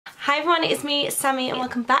Hi everyone, it's me, Sammy, and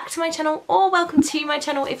welcome back to my channel, or welcome to my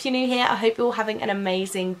channel if you're new here. I hope you're all having an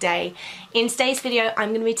amazing day. In today's video,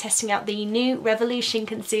 I'm going to be testing out the new Revolution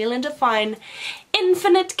Conceal and Define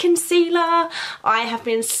Infinite Concealer. I have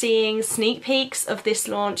been seeing sneak peeks of this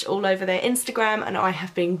launch all over their Instagram, and I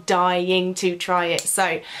have been dying to try it.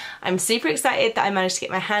 So I'm super excited that I managed to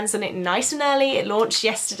get my hands on it nice and early. It launched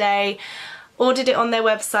yesterday. Ordered it on their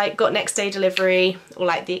website, got next day delivery, or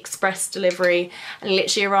like the express delivery, and it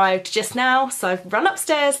literally arrived just now. So I've run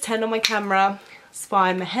upstairs, turned on my camera. It's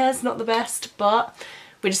fine, my hair's not the best, but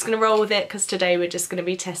we're just gonna roll with it because today we're just gonna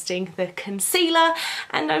be testing the concealer,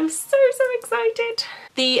 and I'm so excited.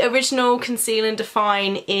 The original Conceal and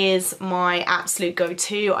Define is my absolute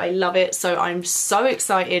go-to. I love it, so I'm so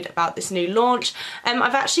excited about this new launch.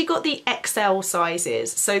 I've actually got the XL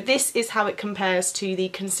sizes, so this is how it compares to the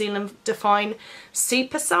Conceal and Define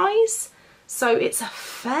Super Size. So it's a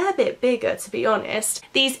fair bit bigger, to be honest.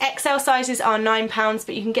 These XL sizes are £9,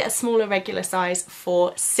 but you can get a smaller regular size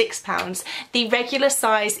for £6. The regular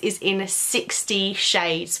size is in 60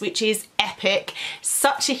 shades, which is epic.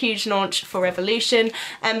 Such a huge launch for Revolution.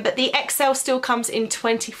 But the XL still comes in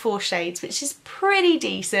 24 shades, which is pretty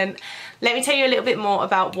decent. Let me tell you a little bit more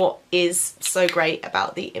about what is so great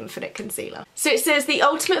about the Infinite Concealer. So it says the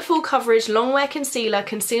ultimate full coverage long wear concealer,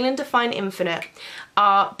 Conceal and Define Infinite.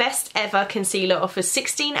 Our best ever concealer offers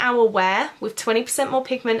 16-hour wear with 20% more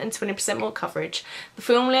pigment and 20% more coverage. The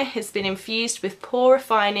formula has been infused with pore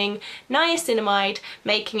refining niacinamide,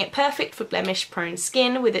 making it perfect for blemish-prone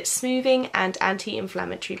skin with its smoothing and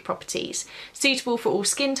anti-inflammatory properties. Suitable for all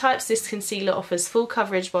skin types, this concealer offers full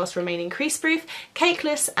coverage whilst remaining crease-proof,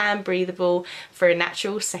 cakeless and breathable for a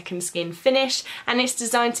natural second skin finish, and it's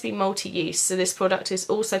designed to be multi-use, so this product is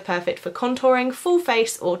also perfect for contouring, full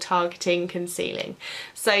face or targeting concealing.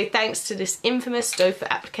 So thanks to this infamous doe foot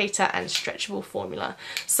applicator and stretchable formula.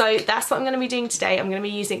 So that's what I'm going to be doing today. I'm going to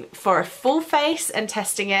be using it for a full face and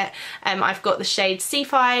testing it. I've got the shades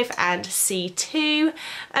C5 and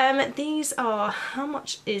C2. These are, how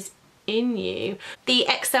much is in you? The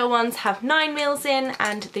XL ones have 9ml in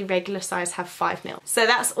and the regular size have 5ml. So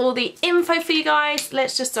that's all the info for you guys.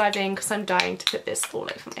 Let's just dive in because I'm dying to put this all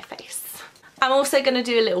over my face. I'm also going to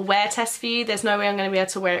do a little wear test for you. There's no way I'm going to be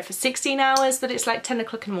able to wear it for 16 hours, but it's like 10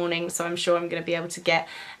 o'clock in the morning, so I'm sure I'm going to be able to get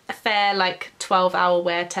a fair like 12-hour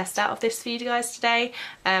wear test out of this for you guys today.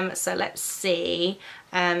 So let's see.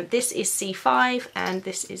 This is C5 and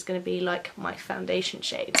this is going to be like my foundation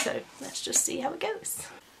shade, so let's just see how it goes.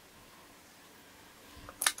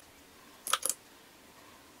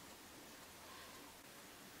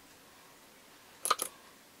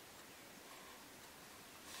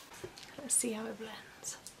 Let's see how it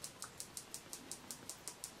blends.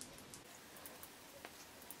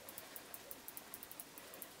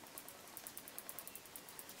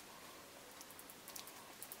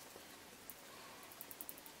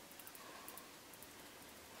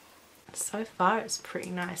 So far it's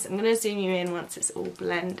pretty nice. I'm going to zoom you in once it's all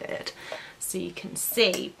blended so you can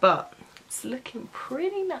see, but it's looking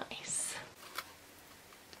pretty nice.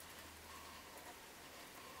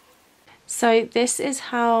 So this is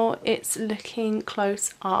how it's looking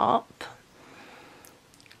close up.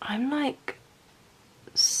 I'm like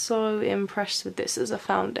so impressed with this as a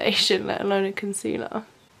foundation, let alone a concealer.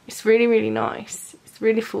 It's really nice. It's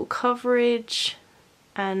really full coverage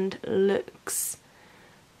and looks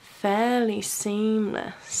fairly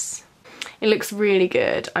seamless. It looks really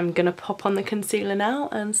good. I'm gonna pop on the concealer now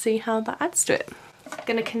and see how that adds to it. I'm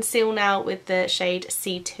gonna conceal now with the shade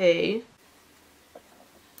C2.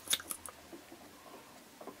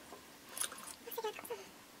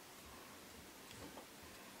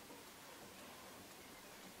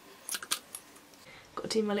 Got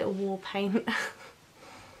to do my little war paint.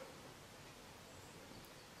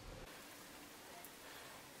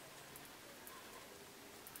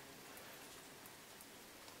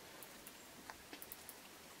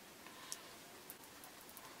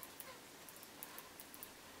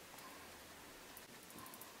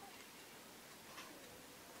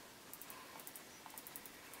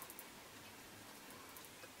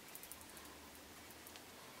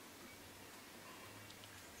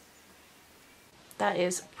 That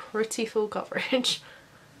is pretty full coverage.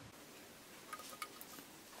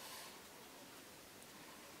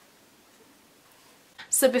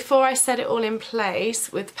 So before I set it all in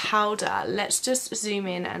place with powder, let's just zoom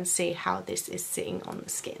in and see how this is sitting on the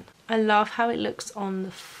skin. I love how it looks on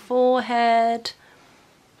the forehead,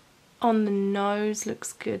 on the nose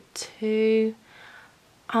looks good too.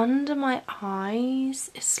 Under my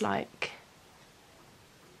eyes, it's like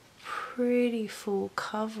pretty full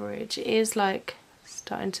coverage. It is like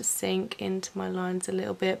starting to sink into my lines a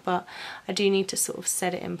little bit, but I do need to sort of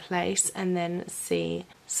set it in place and then see.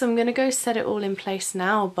 So I'm gonna go set it all in place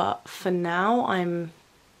now, but for now I'm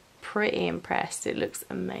pretty impressed. It looks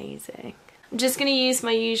amazing. I'm just going to use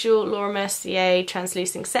my usual Laura Mercier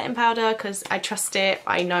translucent setting powder because I trust it,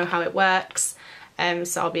 I know how it works,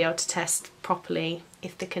 so I'll be able to test properly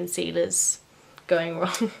if the concealer's going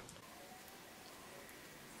wrong.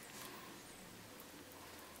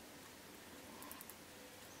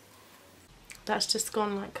 That's just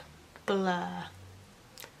gone like blur.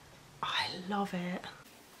 I love it.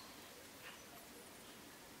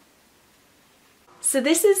 So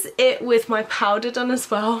this is it with my powder done as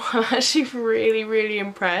well. I'm actually really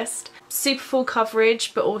impressed. Super full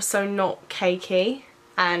coverage, but also not cakey,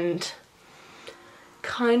 and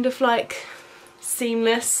kind of like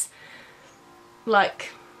seamless.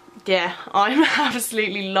 Like, yeah, I'm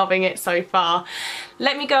absolutely loving it so far.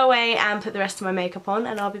 Let me go away and put the rest of my makeup on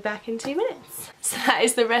and I'll be back in 2 minutes. So that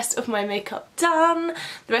is the rest of my makeup done.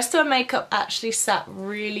 The rest of my makeup actually sat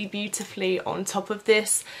really beautifully on top of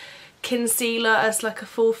this concealer as like a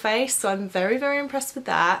full face, so I'm very impressed with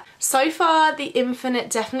that. So far the Infinite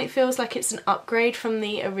definitely feels like it's an upgrade from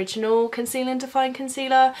the original Conceal and Define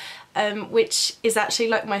concealer, which is actually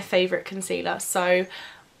like my favourite concealer, so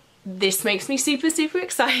this makes me super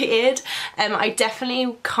excited. I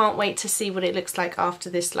definitely can't wait to see what it looks like after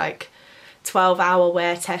this like 12-hour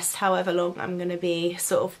wear test, however long I'm going to be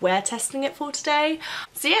sort of wear testing it for today.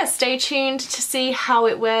 So yeah, stay tuned to see how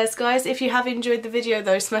it wears, guys. If you have enjoyed the video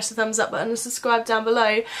though, smash the thumbs up button and subscribe down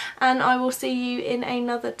below, and I will see you in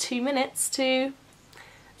another 2 minutes to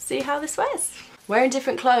see how this wears. Wearing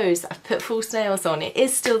different clothes, I've put false nails on. It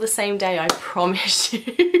is still the same day, I promise you.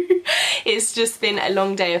 It's just been a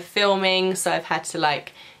long day of filming, so I've had to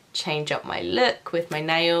like change up my look with my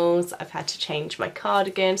nails. I've had to change my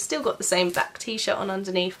cardigan. Still got the same black t-shirt on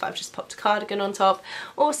underneath, but I've just popped a cardigan on top.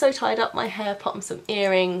 Also tied up my hair, popped on some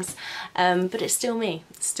earrings, but it's still me.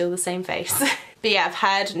 It's still the same face. But yeah, I've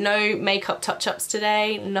had no makeup touch-ups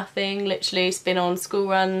today, nothing, literally. It's been on school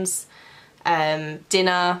runs,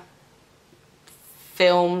 dinner,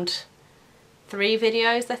 filmed 3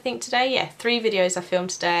 videos I think today. Yeah, 3 videos I filmed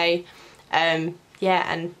today. Yeah,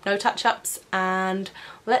 and no touch-ups, and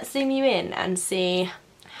let's zoom you in and see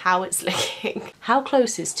how it's looking. How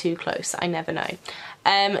close is too close? I never know.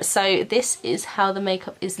 So this is how the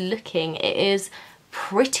makeup is looking. It is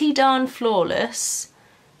pretty darn flawless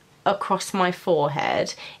across my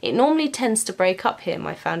forehead. It normally tends to break up here,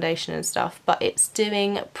 my foundation and stuff, but it's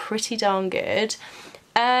doing pretty darn good.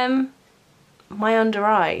 My under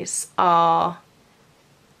eyes are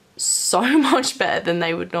so much better than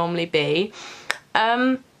they would normally be.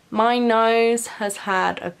 My nose has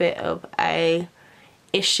had a bit of a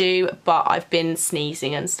issue, but I've been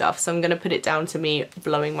sneezing and stuff, so I'm going to put it down to me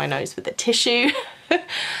blowing my nose with a tissue.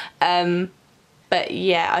 But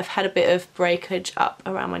yeah, I've had a bit of breakage up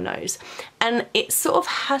around my nose, and it sort of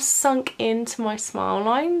has sunk into my smile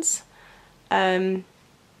lines. When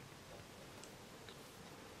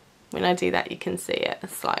I do that, you can see it.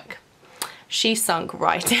 It's like she sunk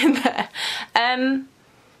right in there.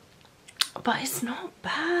 But it's not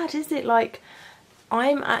bad, is it? Like,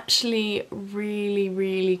 I'm actually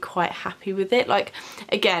really quite happy with it. Like,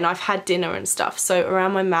 again, I've had dinner and stuff, so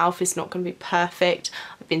around my mouth is not going to be perfect.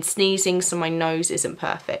 I've been sneezing, so my nose isn't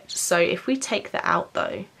perfect. So if we take that out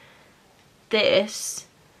though, this,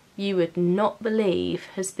 you would not believe,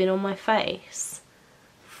 has been on my face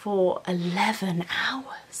for 11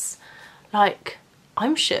 hours. Like,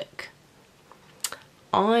 I'm shook.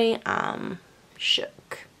 I am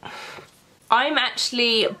shook. I'm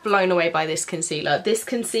actually blown away by this concealer. This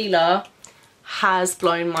concealer has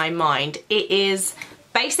blown my mind. It is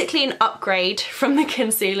basically an upgrade from the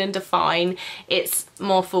Conceal and Define. It's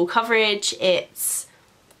more full coverage, it's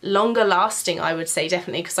longer lasting, I would say,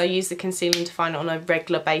 definitely, because I use the Conceal and Define on a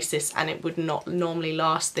regular basis and it would not normally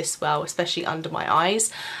last this well, especially under my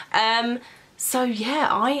eyes. So yeah,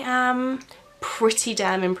 I am pretty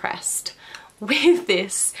damn impressed with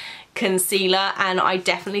this concealer, and I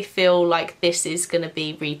definitely feel like this is going to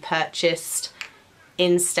be repurchased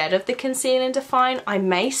instead of the Conceal and Define. I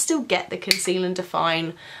may still get the Conceal and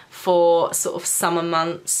Define for sort of summer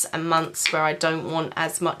months and months where I don't want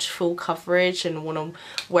as much full coverage and want to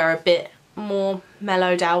wear a bit more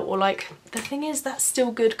mellowed out, or like, the thing is, that's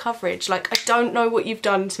still good coverage. Like, I don't know what you've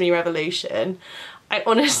done to me, Revolution. I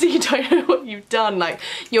honestly don't know what you've done. Like,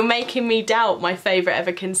 you're making me doubt my favourite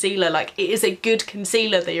ever concealer. Like, it is a good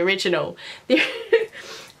concealer, the original.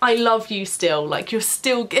 I love you still. Like, you're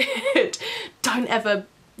still good. Don't ever,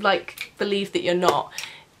 like, believe that you're not.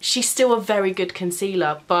 She's still a very good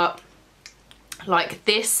concealer, but Like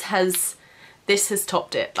this has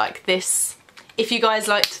topped it. Like this, if you guys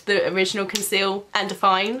liked the original Conceal and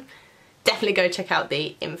Define, definitely go check out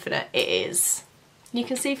the Infinite. It is, you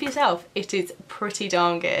can see for yourself, it is pretty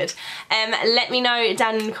darn good. Let me know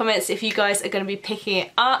down in the comments if you guys are going to be picking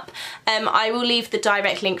it up. I will leave the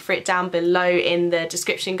direct link for it down below in the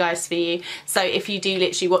description, guys, for you. So if you do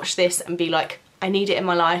literally watch this and be like, I need it in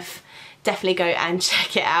my life, definitely go and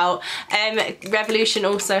check it out. Revolution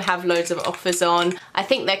also have loads of offers on. I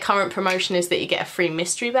think their current promotion is that you get a free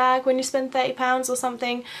mystery bag when you spend £30 or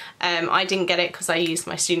something. I didn't get it because I used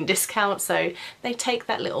my student discount, so they take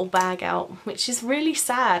that little bag out, which is really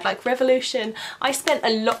sad. Like Revolution, I spent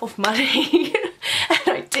a lot of money and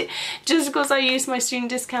I did, just because I used my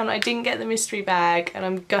student discount, I didn't get the mystery bag and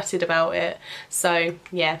I'm gutted about it. So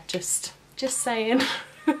yeah, just saying.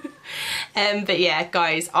 But yeah,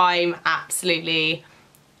 guys, I'm absolutely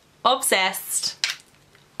obsessed.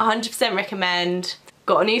 100% recommend.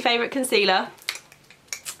 Got a new favourite concealer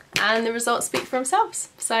and the results speak for themselves.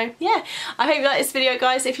 So yeah, I hope you liked this video,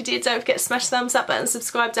 guys. If you did, don't forget to smash the thumbs up button,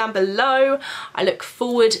 subscribe down below. I look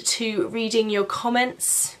forward to reading your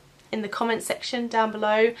comments in the comment section down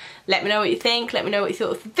below. Let me know what you think. Let me know what you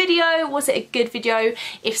thought of the video. Was it a good video?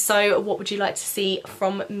 If so, what would you like to see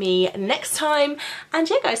from me next time? And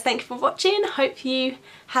yeah, guys, thank you for watching. Hope you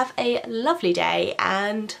have a lovely day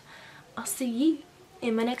and I'll see you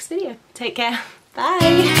in my next video. Take care.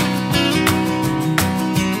 Bye.